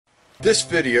This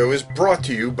video is brought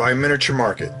to you by Miniature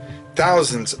Market.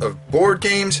 Thousands of board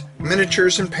games,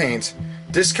 miniatures, and paints,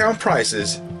 discount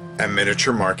prices at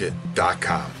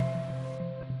miniaturemarket.com.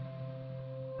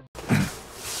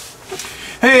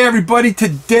 Hey everybody,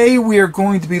 today we are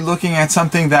going to be looking at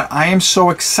something that I am so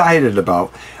excited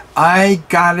about. I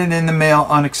got it in the mail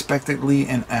unexpectedly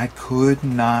and I could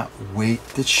not wait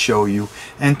to show you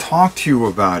and talk to you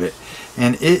about it.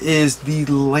 And it is the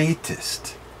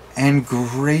latest and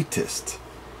greatest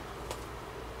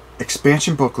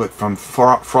expansion booklet from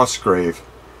Frostgrave.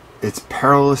 It's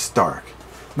Perilous Dark.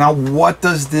 Now, what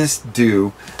does this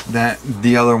do that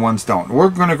the other ones don't? We're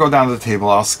going to go down to the table.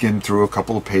 I'll skim through a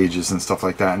couple of pages and stuff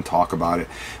like that and talk about it.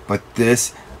 But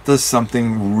this does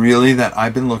something really that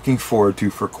I've been looking forward to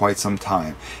for quite some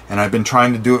time. And I've been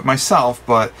trying to do it myself,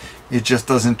 but it just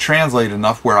doesn't translate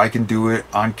enough where I can do it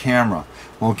on camera.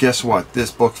 Well, guess what?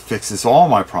 This book fixes all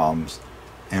my problems,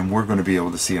 and we're going to be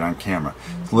able to see it on camera.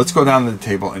 So let's go down to the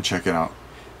table and check it out.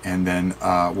 And then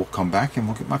we'll come back and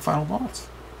we'll get my final thoughts.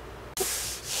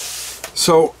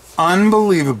 So,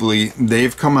 unbelievably,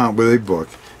 they've come out with a book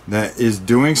that is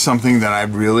doing something that I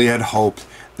really had hoped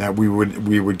that we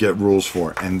would get rules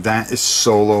for, and that is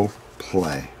solo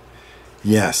play.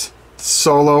 Yes,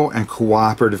 solo and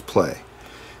cooperative play.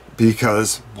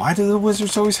 Because why do the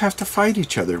wizards always have to fight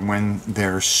each other when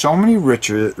there are so many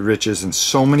riches and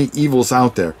so many evils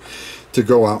out there to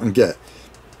go out and get?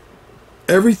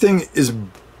 Everything is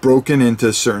broken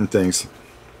into certain things.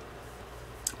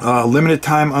 Limited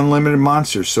time, unlimited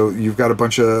monsters. So you've got a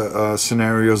bunch of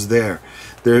scenarios there.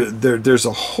 There's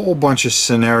a whole bunch of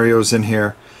scenarios in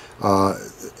here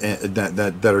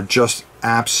that are just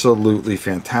absolutely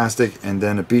fantastic. And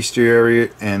then a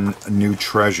bestiary and new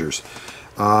treasures.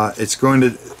 It's going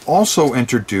to also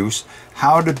introduce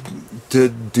how to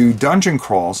do dungeon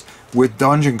crawls with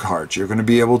dungeon cards. You're going to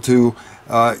be able to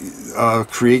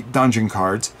create dungeon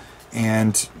cards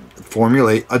and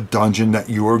formulate a dungeon that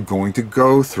you are going to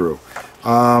go through.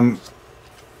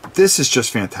 This is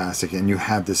just fantastic, and you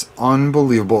have this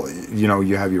unbelievable,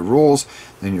 you have your rules,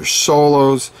 then your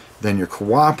solos, then your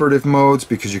cooperative modes,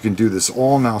 because you can do this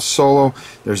all now solo.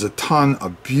 There's a ton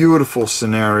of beautiful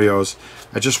scenarios.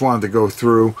 I just wanted to go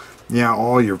through,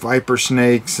 all your viper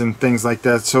snakes and things like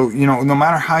that. So, no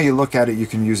matter how you look at it, you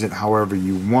can use it however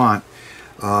you want.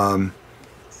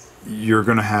 You're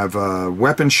going to have a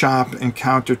weapon shop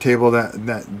encounter table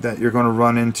that you're going to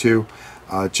run into.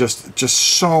 Just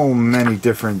so many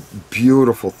different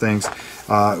beautiful things.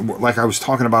 Like I was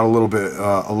talking about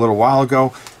a little while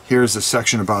ago. Here's a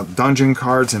section about dungeon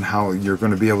cards and how you're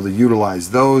going to be able to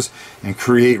utilize those and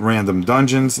create random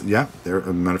dungeons. Yeah, there. As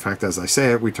a matter of fact, as I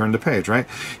say it, we turn the page, right?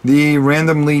 The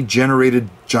randomly generated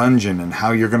dungeon and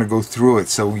how you're going to go through it.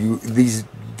 So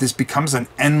this becomes an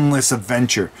endless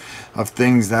adventure of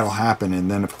things that'll happen.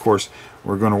 And then, of course,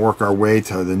 we're going to work our way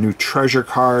to the new treasure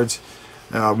cards.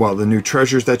 The new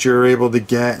treasures that you're able to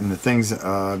get and the things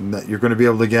that you're going to be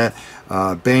able to get.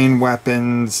 Bane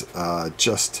weapons,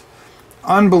 just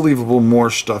unbelievable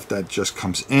more stuff that just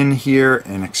comes in here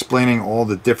and explaining all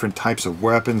the different types of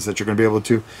weapons that you're going to be able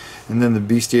to. And then the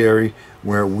bestiary,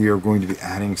 where we are going to be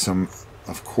adding some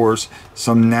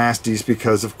nasties,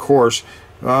 because of course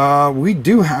we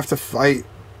do have to fight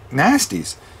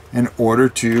nasties in order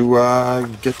to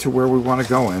get to where we want to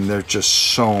go. And there's just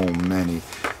so many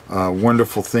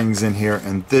wonderful things in here,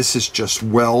 and this is just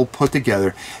well put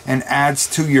together and adds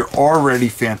to your already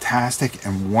fantastic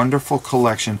and wonderful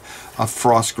collection of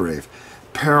Frostgrave.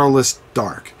 Perilous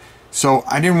Dark. So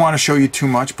I didn't want to show you too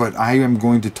much, but I am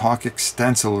going to talk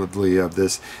extensively of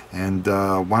this, and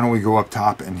why don't we go up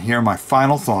top and hear my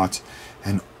final thoughts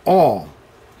and all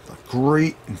the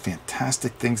great and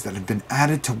fantastic things that have been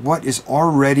added to what is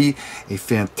already a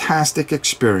fantastic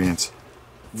experience.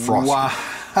 Frostgrave. Wow.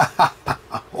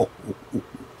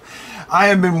 I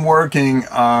have been working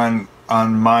on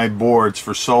my boards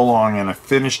for so long, and I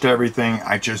finished everything.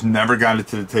 I just never got it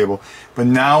to the table. But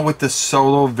now with the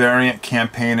solo variant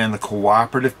campaign and the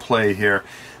cooperative play here,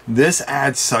 this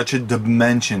adds such a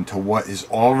dimension to what is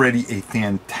already a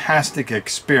fantastic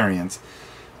experience.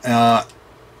 I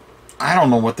don't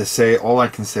know what to say. All I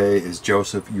can say is,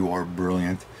 Joseph, you are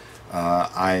brilliant.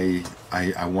 I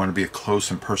want to be a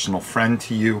close and personal friend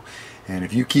to you, and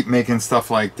if you keep making stuff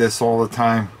like this all the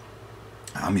time,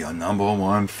 I'm your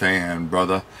 #1 fan,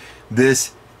 brother.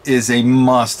 This is a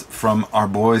must from our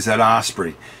boys at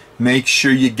Osprey. Make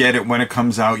sure you get it when it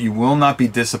comes out. You will not be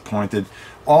disappointed.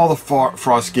 All the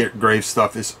Frostgrave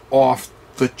stuff is off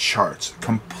the charts,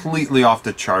 completely off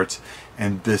the charts,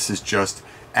 and this is just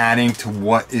adding to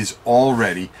what is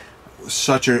already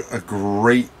such a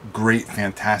great,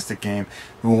 fantastic game.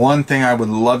 One thing I would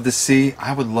love to see,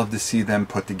 them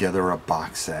put together a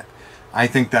box set. I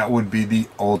think that would be the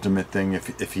ultimate thing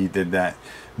if he did that.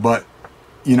 But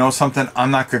you know something,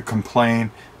 I'm not going to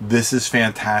complain. This is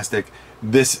fantastic.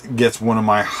 This gets one of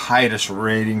my highest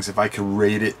ratings if I could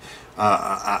rate it.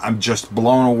 I'm just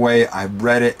blown away. I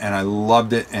read it and I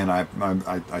loved it, and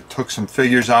I took some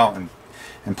figures out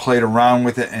and played around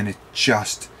with it, and it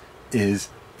just is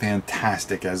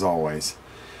fantastic as always.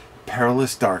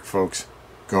 Perilous Dark, folks.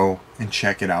 Go and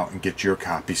check it out and get your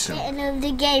copy soon. End of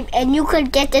the game, and you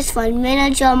could get this from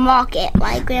Miniature Market,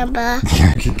 right, Grandpa?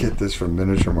 You can get this from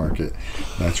Miniature Market.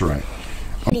 That's right.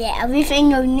 Yeah,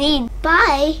 everything you need.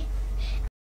 Bye.